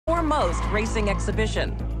foremost racing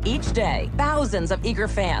exhibition. Each day, thousands of eager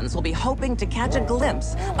fans will be hoping to catch a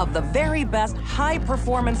glimpse of the very best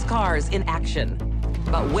high-performance cars in action.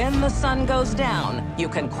 But when the sun goes down, you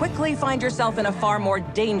can quickly find yourself in a far more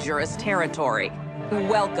dangerous territory.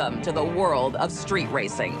 Welcome to the world of street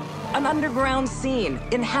racing. An underground scene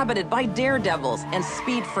inhabited by daredevils and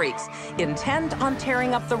speed freaks, intent on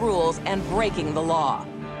tearing up the rules and breaking the law.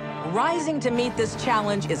 Rising to meet this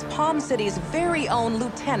challenge is Palm City's very own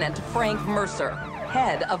Lieutenant Frank Mercer,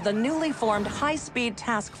 head of the newly formed High-Speed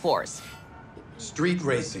Task Force. Street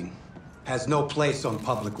racing has no place on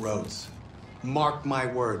public roads. Mark my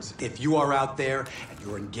words, if you are out there and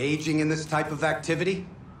you're engaging in this type of activity,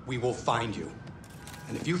 we will find you.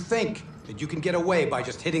 And if you think that you can get away by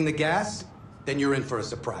just hitting the gas, then you're in for a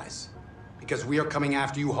surprise. Because we are coming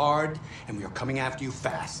after you hard, and we are coming after you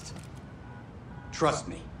fast. Trust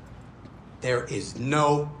me, there is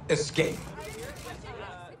no escape.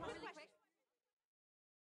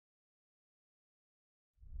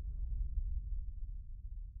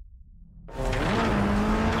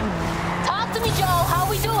 Talk to me, Joe. How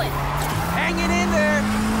we doing? Hanging in there.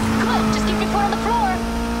 Good. Just keep your foot on the floor.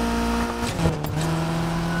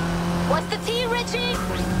 What's the tea, Richie?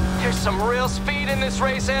 There's some real speed in this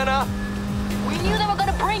race, Anna. We knew they were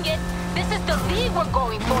gonna bring it. This is the lead we're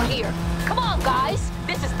going for here. Come on, guys.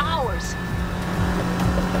 This is ours.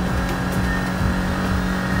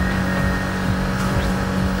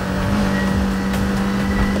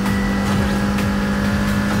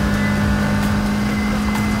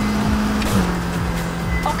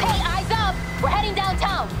 Okay, eyes up. We're heading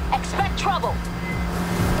downtown. Expect trouble.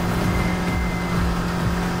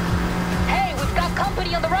 Hey, we've got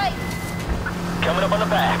company on the right. Coming up on the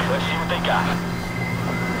back. Let's see what they got.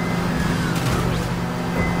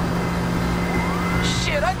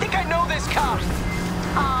 Shit, I think I know this cop.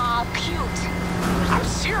 Aw, cute. I'm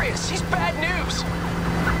serious. He's bad news.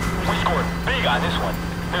 We scored big on this one.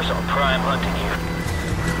 There's some prime hunting here.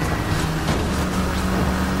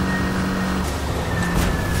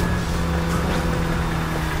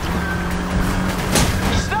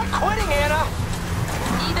 He's not quitting, Anna.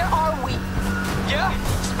 Neither are we. Yeah?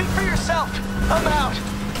 Speak for yourself. I'm out.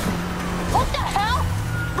 What the hell?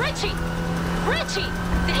 Richie! Richie!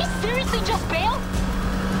 Did he seriously just bail?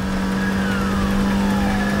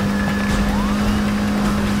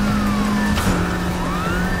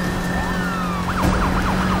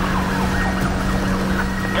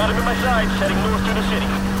 Got him in my sights, heading north through the city.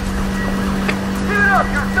 Give it up,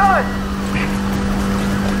 you're done!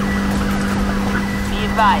 Be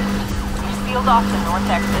advised. We sealed off the north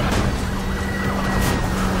exit.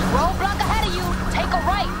 Roadblock ahead of you. Take a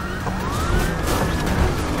right.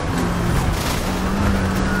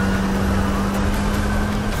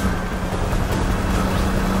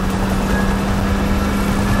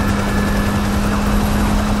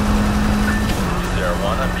 There,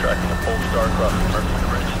 one. I'm tracking a Polestar across the Mercury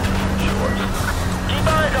Bridge. Sure. Keep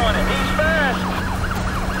eyes on him. He's fast.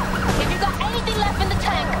 If you got anything left in the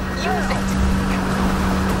tank, use it.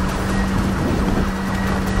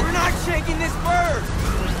 We're not shaking this bird!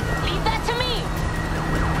 Leave that to me.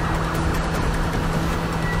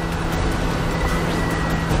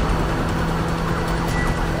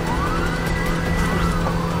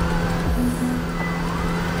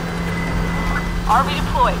 RV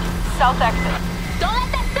deployed. South exit. Don't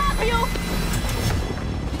let that stop you.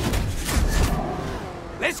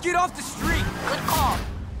 Let's get off the street! Good call.